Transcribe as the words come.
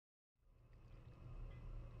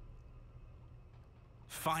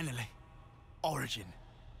Finally. Origin.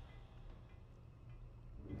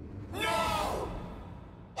 No!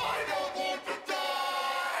 I don't want to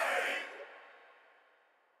die!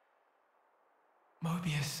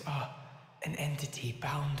 Mobius are an entity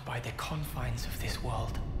bound by the confines of this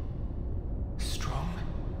world. Strong,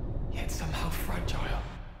 yet somehow fragile.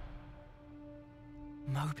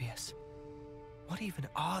 Mobius, what even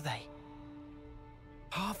are they?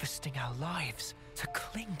 Harvesting our lives to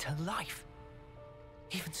cling to life.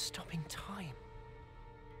 Even stopping time.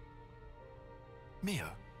 Mio,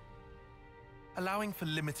 allowing for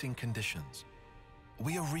limiting conditions,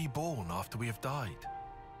 we are reborn after we have died.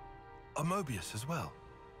 Are Mobius as well?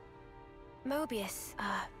 Mobius,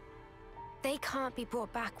 they can't be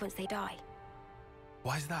brought back once they die.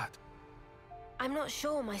 Why is that? I'm not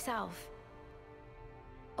sure myself.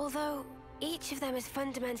 Although, each of them is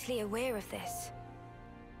fundamentally aware of this.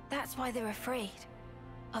 That's why they're afraid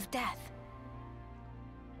of death.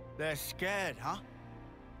 They're scared, huh?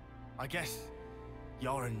 I guess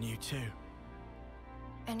Yoren knew too.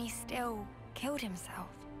 And he still killed himself.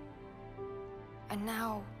 And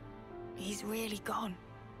now, he's really gone.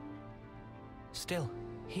 Still,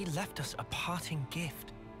 he left us a parting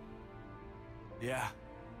gift. Yeah.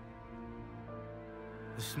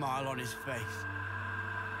 The smile on his face.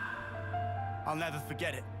 I'll never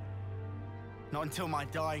forget it. Not until my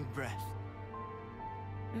dying breath.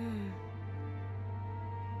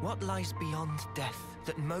 What lies beyond death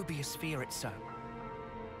that Mobius fear it so?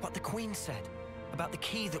 What the Queen said about the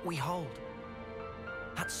key that we hold.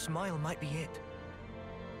 That smile might be it.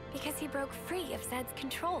 Because he broke free of Zed's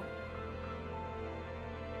control.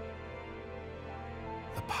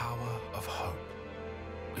 The power of hope,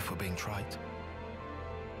 if we're being trite.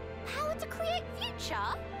 Power to create future?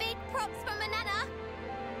 Big props for Manana!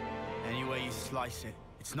 Any way you slice it,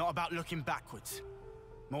 it's not about looking backwards.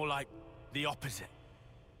 More like the opposite.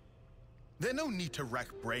 There's no need to rack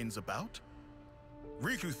brains about.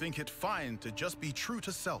 Riku think it fine to just be true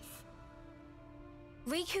to self.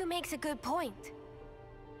 Riku makes a good point.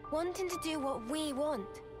 Wanting to do what we want,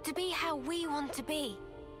 to be how we want to be.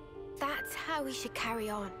 That's how we should carry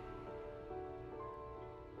on.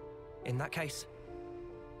 In that case,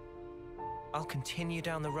 I'll continue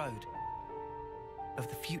down the road of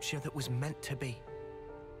the future that was meant to be.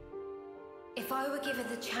 If I were given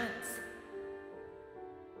the chance,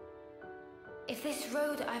 if this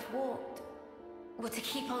road I've walked were to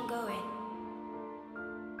keep on going,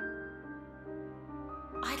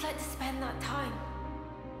 I'd like to spend that time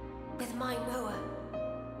with my Noah.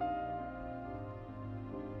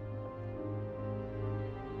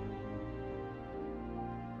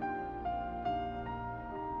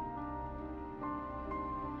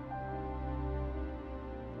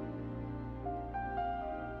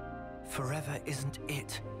 Forever isn't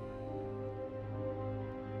it.